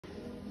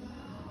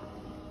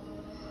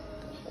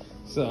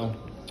So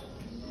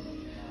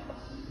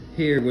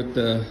here with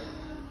the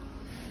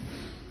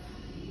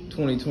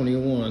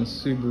 2021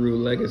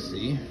 Subaru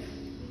Legacy,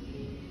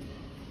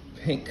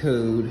 paint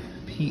code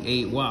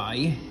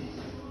P8Y,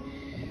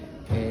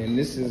 and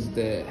this is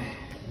the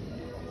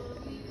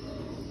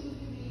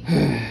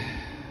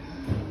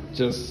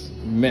just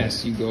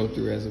mess you go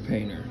through as a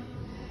painter.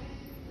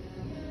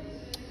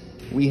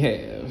 We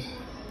have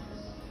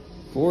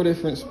 4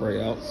 different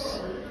spray outs: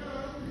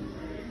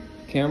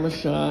 camera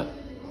shot,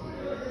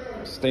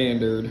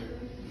 standard,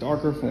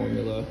 darker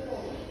formula,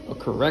 a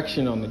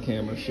correction on the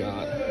camera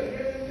shot,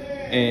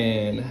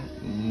 and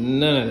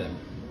none of them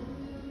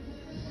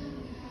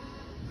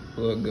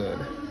look good.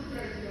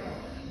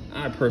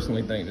 I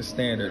personally think the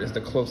standard is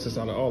the closest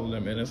out of all of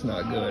them, and it's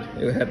not good.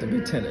 It would have to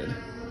be tinted.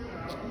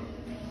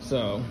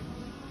 So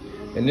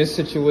in this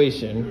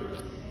situation,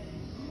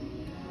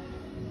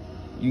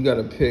 you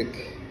gotta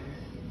pick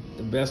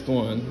the best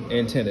one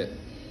and tint it.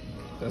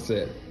 That's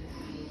it.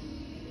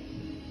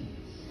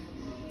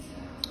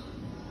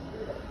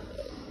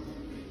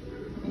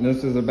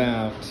 This is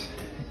about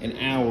an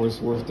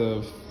hour's worth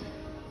of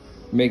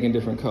making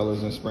different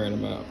colors and spraying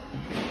them out.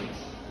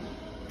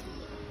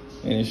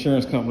 And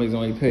insurance companies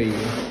only pay you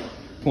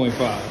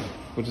 0.5,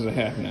 which is a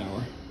half an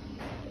hour.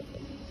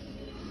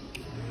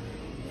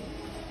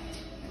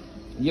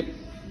 Yep,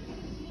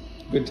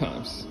 good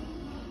times.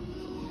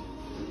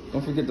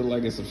 Don't forget to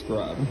like and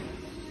subscribe.